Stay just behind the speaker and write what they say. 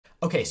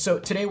Okay, so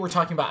today we're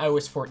talking about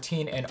iOS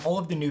 14 and all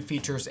of the new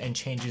features and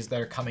changes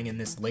that are coming in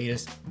this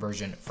latest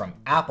version from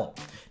Apple.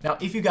 Now,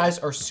 if you guys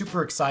are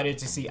super excited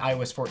to see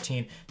iOS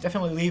 14,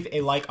 definitely leave a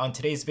like on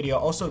today's video.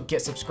 Also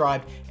get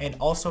subscribed and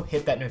also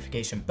hit that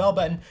notification bell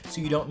button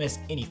so you don't miss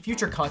any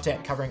future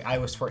content covering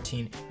iOS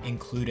 14,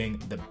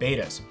 including the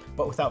betas.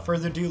 But without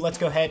further ado, let's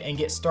go ahead and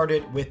get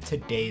started with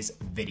today's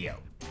video.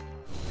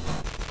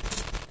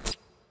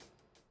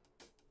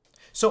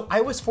 So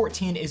iOS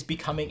 14 is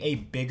becoming a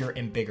bigger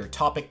and bigger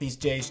topic these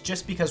days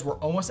just because we're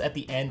almost at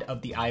the end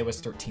of the iOS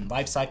 13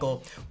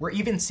 lifecycle. We're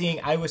even seeing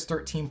iOS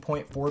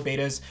 13.4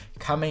 betas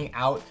coming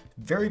out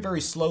very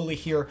slowly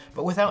here,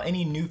 but without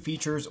any new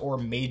features or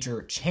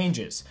major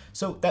changes.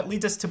 So that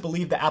leads us to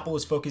believe that Apple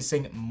is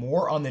focusing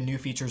more on the new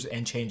features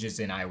and changes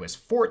in iOS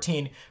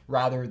 14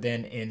 rather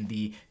than in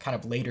the kind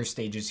of later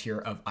stages here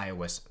of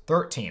iOS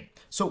 13.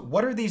 So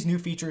what are these new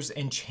features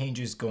and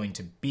changes going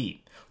to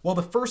be? Well,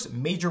 the first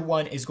major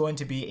one is going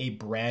to be a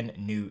brand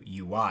new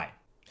UI.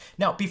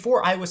 Now,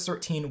 before iOS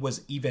 13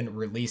 was even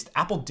released,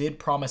 Apple did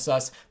promise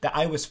us that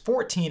iOS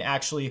 14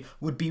 actually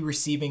would be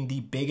receiving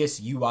the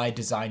biggest UI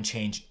design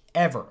change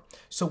ever.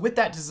 So with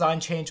that design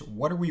change,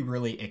 what are we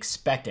really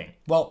expecting?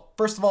 Well,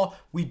 first of all,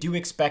 we do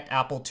expect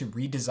Apple to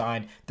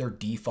redesign their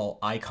default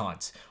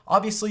icons.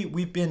 Obviously,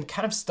 we've been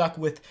kind of stuck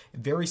with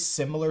very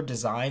similar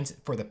designs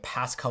for the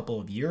past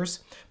couple of years,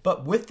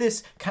 but with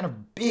this kind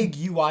of big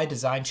UI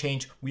design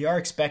change, we are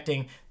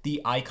expecting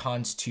the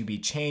icons to be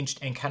changed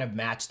and kind of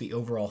match the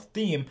overall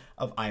theme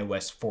of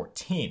iOS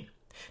 14.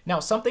 Now,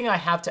 something I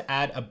have to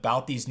add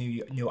about these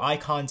new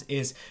icons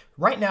is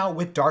right now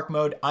with dark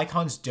mode,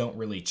 icons don't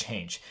really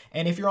change.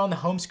 And if you're on the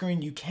home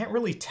screen, you can't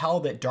really tell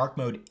that dark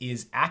mode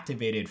is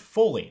activated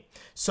fully.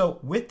 So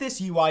with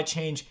this UI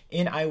change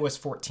in iOS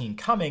 14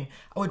 coming,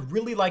 I would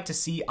really like to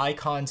see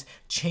icons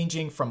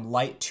changing from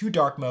light to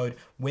dark mode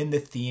when the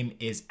theme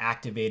is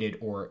activated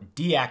or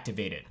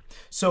deactivated.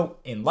 So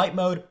in light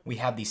mode, we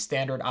have the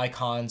standard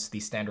icons,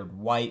 the standard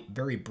white,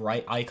 very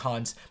bright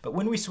icons. But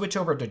when we switch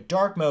over to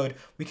dark mode,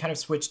 we kind of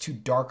switch to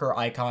darker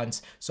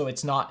icons. So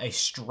it's not a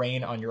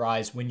strain on your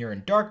eyes when you're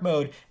in dark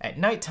mode at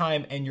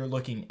nighttime and you're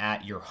looking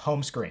at your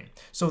home screen.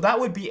 So that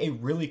would be a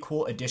really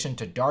cool addition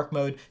to dark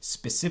mode,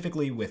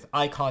 specifically with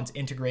icons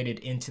integrated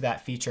into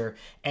that feature.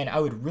 And I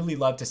would really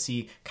love to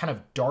see kind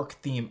of dark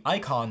theme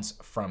icons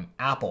from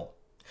Apple.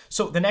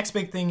 So the next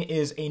big thing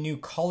is a new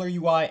caller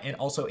UI and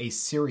also a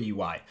Siri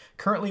UI.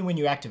 Currently, when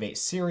you activate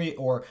Siri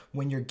or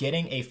when you're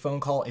getting a phone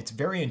call, it's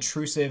very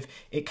intrusive.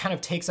 It kind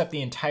of takes up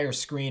the entire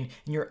screen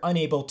and you're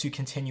unable to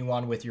continue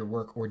on with your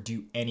work or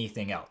do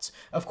anything else.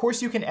 Of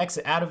course, you can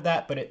exit out of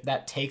that, but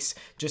that takes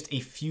just a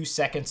few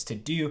seconds to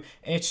do.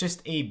 And it's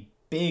just a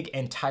big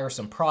and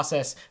tiresome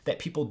process that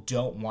people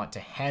don't want to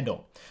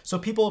handle. So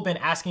people have been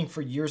asking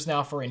for years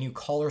now for a new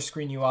caller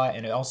screen UI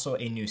and also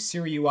a new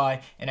Siri UI,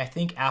 and I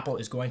think Apple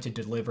is going to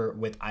deliver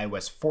with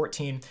iOS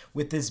 14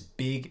 with this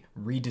big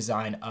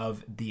redesign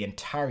of the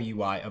entire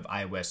UI of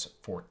iOS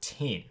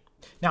 14.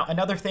 Now,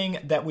 another thing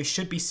that we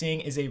should be seeing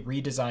is a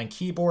redesigned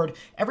keyboard.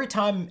 Every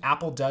time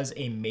Apple does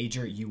a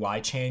major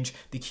UI change,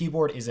 the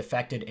keyboard is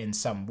affected in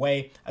some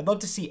way. I'd love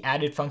to see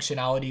added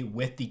functionality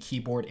with the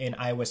keyboard in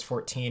iOS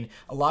 14.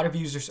 A lot of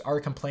users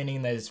are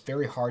complaining that it's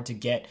very hard to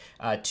get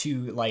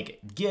to like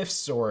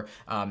GIFs or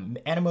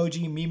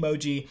Animoji,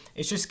 Memoji.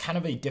 It's just kind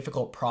of a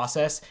difficult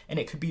process, and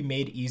it could be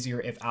made easier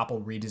if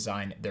Apple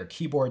redesigned their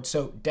keyboard.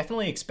 So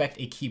definitely expect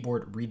a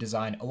keyboard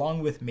redesign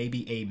along with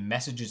maybe a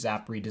Messages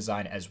app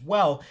redesign as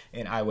well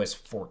in iOS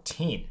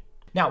 14.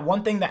 Now,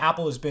 one thing that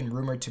Apple has been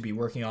rumored to be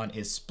working on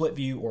is split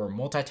view or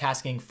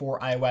multitasking for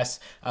iOS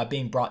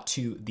being brought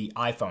to the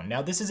iPhone.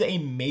 Now, this is a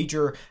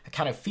major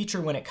kind of feature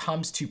when it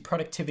comes to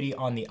productivity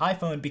on the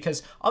iPhone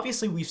because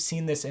obviously we've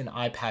seen this in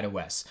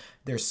iPadOS.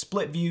 There's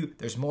split view,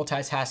 there's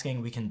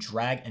multitasking, we can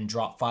drag and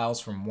drop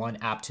files from one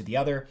app to the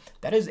other.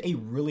 That is a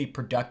really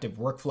productive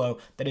workflow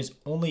that is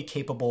only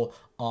capable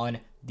on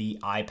the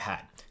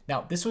iPad.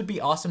 Now, this would be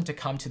awesome to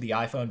come to the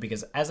iPhone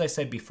because, as I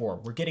said before,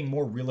 we're getting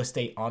more real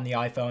estate on the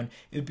iPhone.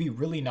 It would be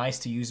really nice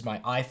to use my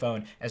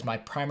iPhone as my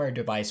primary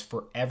device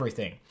for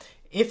everything.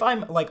 If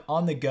I'm like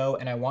on the go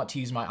and I want to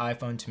use my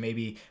iPhone to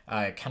maybe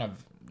kind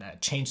of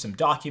change some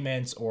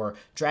documents or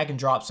drag and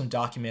drop some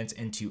documents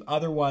into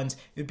other ones,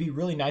 it would be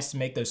really nice to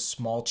make those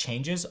small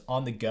changes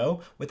on the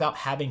go without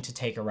having to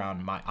take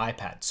around my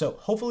iPad. So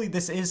hopefully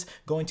this is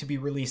going to be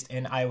released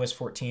in iOS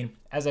 14.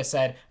 As I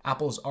said,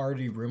 Apple's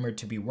already rumored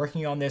to be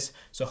working on this,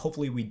 so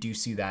hopefully we do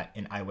see that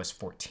in iOS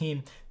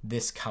 14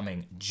 this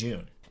coming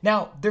June.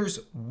 Now, there's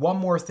one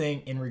more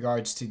thing in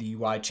regards to the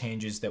UI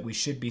changes that we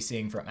should be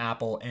seeing from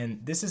Apple,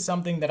 and this is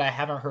something that I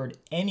haven't heard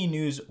any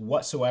news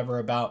whatsoever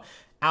about.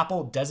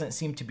 Apple doesn't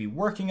seem to be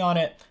working on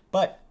it,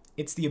 but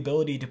it's the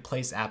ability to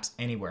place apps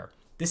anywhere.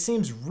 This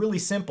seems really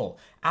simple.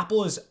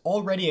 Apple has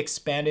already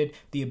expanded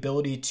the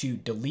ability to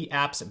delete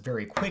apps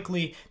very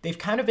quickly. They've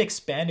kind of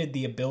expanded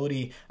the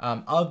ability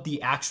of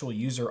the actual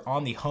user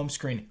on the home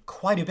screen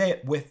quite a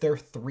bit with their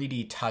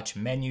 3D touch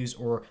menus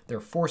or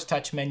their force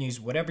touch menus,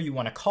 whatever you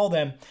want to call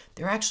them.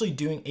 They're actually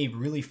doing a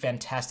really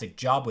fantastic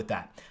job with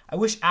that. I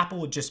wish Apple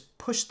would just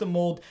push the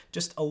mold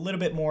just a little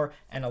bit more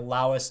and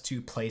allow us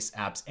to place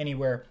apps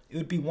anywhere. It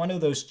would be one of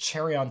those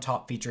cherry on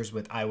top features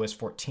with iOS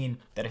 14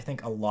 that I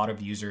think a lot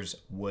of users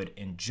would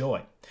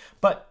enjoy.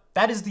 But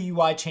that is the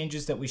UI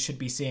changes that we should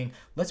be seeing.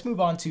 Let's move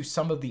on to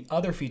some of the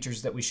other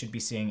features that we should be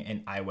seeing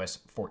in iOS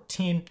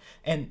 14,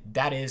 and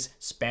that is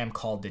spam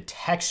call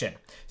detection.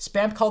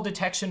 Spam call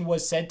detection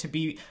was said to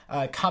be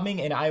coming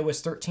in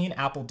iOS 13.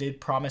 Apple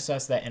did promise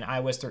us that in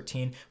iOS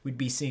 13 we'd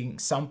be seeing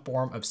some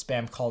form of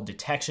spam call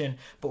detection,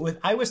 but with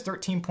iOS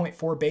 13.4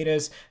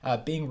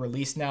 betas being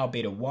released now,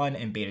 beta 1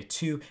 and beta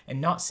 2,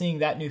 and not seeing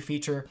that new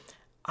feature,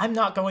 I'm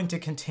not going to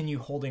continue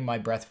holding my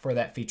breath for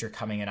that feature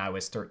coming in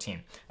iOS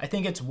 13. I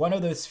think it's one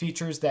of those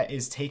features that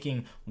is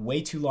taking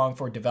way too long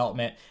for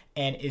development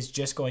and is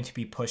just going to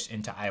be pushed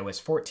into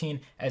iOS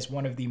 14 as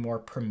one of the more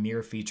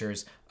premier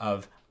features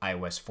of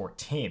iOS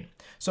 14.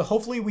 So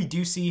hopefully we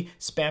do see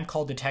spam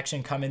call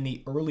detection come in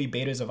the early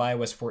betas of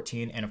iOS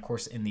 14 and of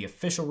course in the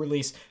official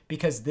release,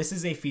 because this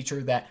is a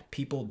feature that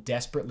people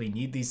desperately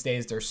need these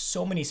days. There's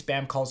so many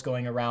spam calls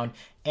going around,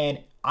 and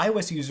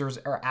iOS users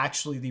are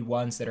actually the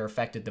ones that are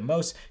affected the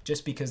most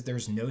just because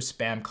there's no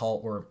spam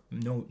call or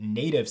no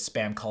native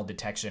spam call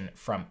detection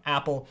from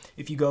Apple.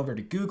 If you go over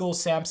to Google,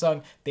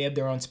 Samsung, they have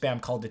their own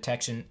spam call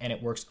detection and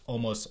it works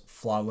almost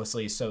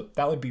flawlessly. So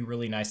that would be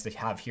really nice to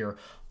have here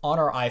on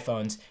our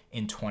iPhones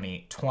in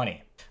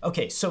 2020.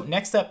 Okay, so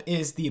next up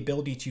is the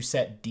ability to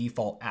set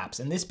default apps.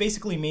 And this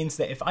basically means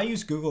that if I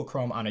use Google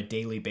Chrome on a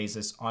daily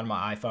basis on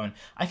my iPhone,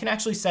 I can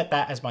actually set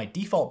that as my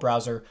default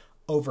browser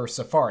over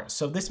Safari.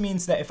 So this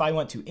means that if I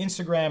went to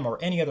Instagram or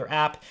any other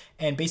app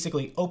and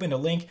basically opened a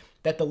link,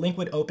 that the link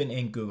would open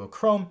in Google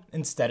Chrome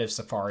instead of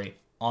Safari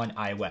on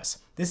iOS.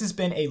 This has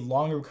been a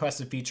long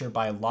requested feature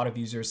by a lot of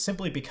users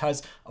simply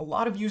because a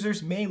lot of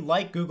users may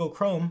like Google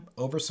Chrome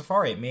over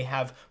Safari. It may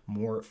have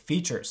more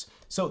features.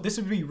 So this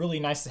would be really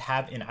nice to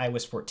have in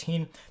iOS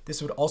 14.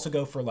 This would also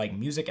go for like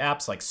music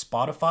apps like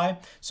Spotify.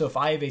 So if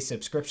I have a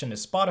subscription to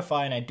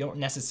Spotify and I don't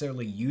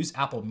necessarily use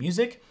Apple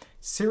Music,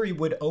 Siri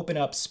would open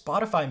up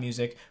Spotify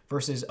music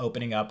versus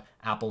opening up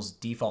Apple's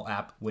default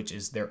app, which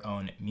is their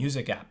own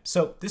music app.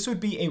 So this would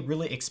be a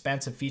really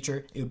expansive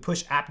feature. It would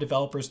push app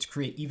developers to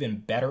create even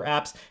better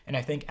apps. And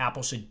I think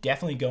Apple should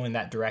definitely go in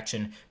that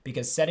direction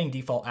because setting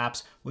default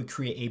apps would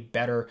create a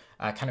better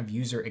kind of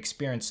user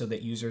experience so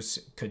that users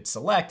could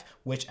select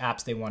which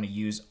apps they want to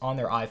use on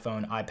their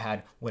iPhone,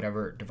 iPad,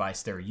 whatever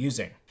device they're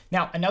using.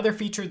 Now, another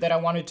feature that I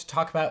wanted to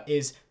talk about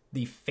is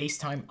the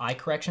FaceTime Eye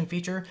Correction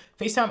feature.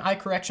 FaceTime Eye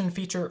Correction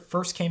feature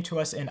first came to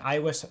us in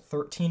iOS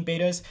 13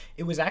 betas.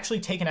 It was actually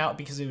taken out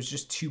because it was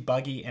just too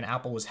buggy and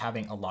Apple was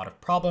having a lot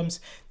of problems.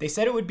 They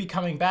said it would be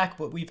coming back,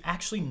 but we've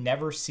actually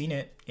never seen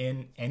it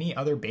in any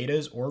other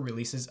betas or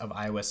releases of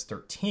iOS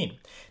 13.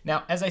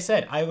 Now, as I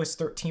said, iOS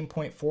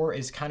 13.4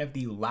 is kind of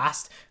the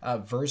last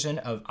version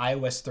of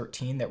iOS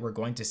 13 that we're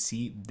going to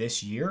see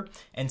this year.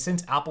 And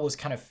since Apple is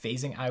kind of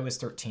phasing iOS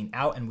 13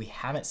 out and we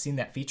haven't seen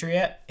that feature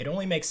yet, it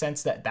only makes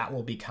sense that that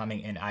will be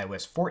coming in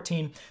iOS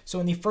 14. So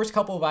in the first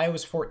couple of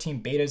iOS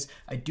 14 betas,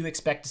 I do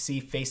expect to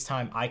see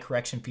FaceTime Eye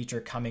Correction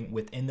feature coming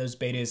within those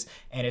betas,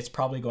 and it's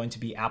probably going to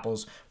be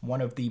Apple's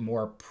one of the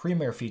more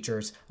premier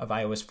features of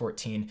iOS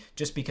 14,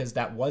 just because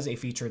that was a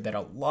feature that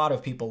a lot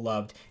of people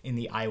loved in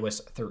the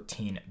iOS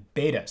 13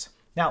 betas.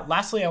 Now,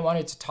 lastly, I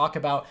wanted to talk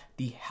about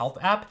the Health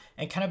app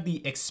and kind of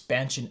the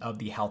expansion of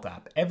the Health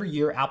app. Every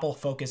year, Apple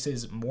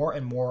focuses more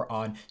and more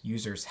on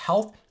users'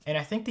 health, and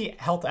I think the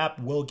Health app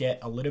will get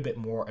a little bit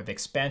more of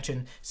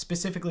expansion,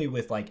 specifically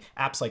with like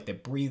apps like the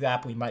Breathe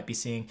app. We might be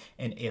seeing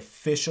an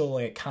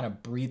official kind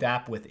of Breathe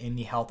app within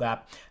the Health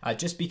app,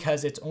 just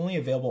because it's only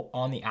available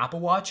on the Apple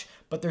Watch,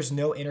 but there's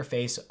no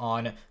interface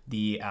on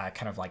the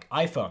kind of like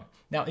iPhone.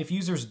 Now, if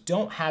users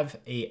don't have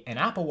an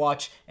Apple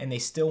Watch and they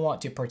still want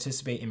to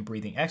participate in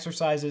breathing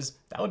exercises,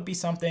 that would be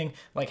something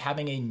like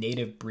having a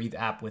native Breathe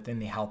app within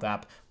the Health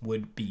app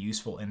would be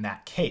useful in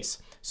that case.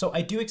 So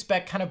I do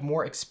expect kind of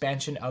more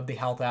expansion of the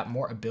Health app,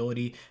 more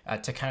ability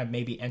to kind of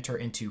maybe enter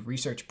into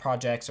research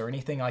projects or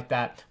anything like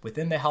that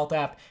within the Health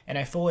app. And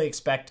I fully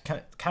expect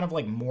kind of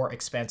like more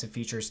expansive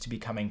features to be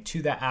coming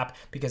to that app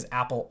because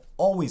Apple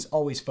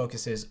always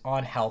focuses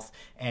on health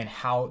and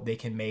how they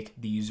can make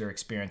the user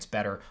experience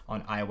better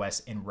on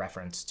iOS in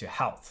reference to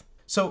health.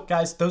 So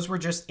guys, those were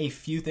just a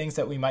few things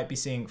that we might be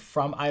seeing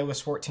from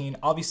iOS 14.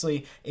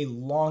 Obviously a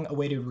long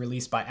awaited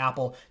release by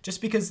Apple,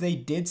 just because they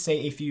did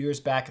say a few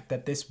years back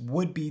that this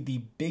would be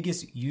the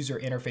biggest user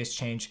interface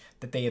change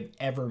that they have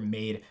ever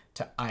made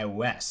to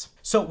iOS.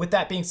 So with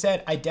that being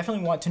said, I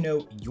definitely want to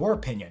know your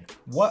opinion.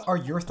 What are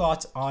your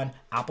thoughts on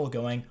Apple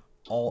going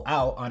all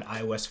out on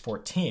iOS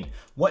 14?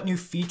 What new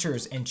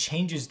features and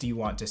changes do you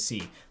want to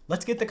see?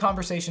 Let's get the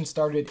conversation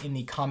started in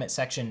the comment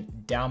section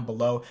down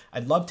below.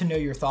 I'd love to know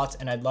your thoughts,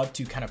 and I'd love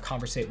to kind of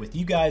conversate with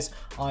you guys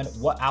on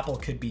what Apple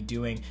could be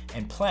doing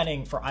and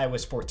planning for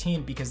iOS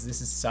 14, because this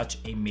is such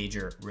a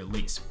major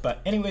release.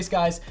 But anyways,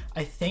 guys,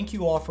 I thank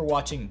you all for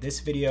watching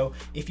this video.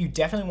 If you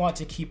definitely want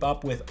to keep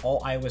up with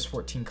all iOS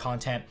 14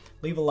 content,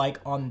 leave a like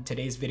on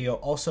today's video.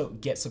 Also,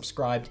 get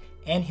subscribed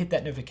and hit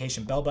that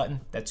notification bell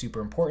button. That's super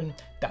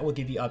important. That will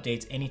give you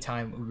updates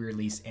anytime we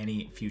release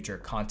any future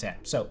content.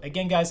 So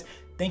again, guys,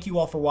 thank you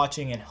all for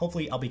watching, and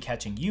hopefully I'll be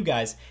catching you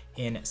guys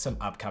in some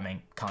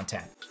upcoming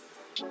content.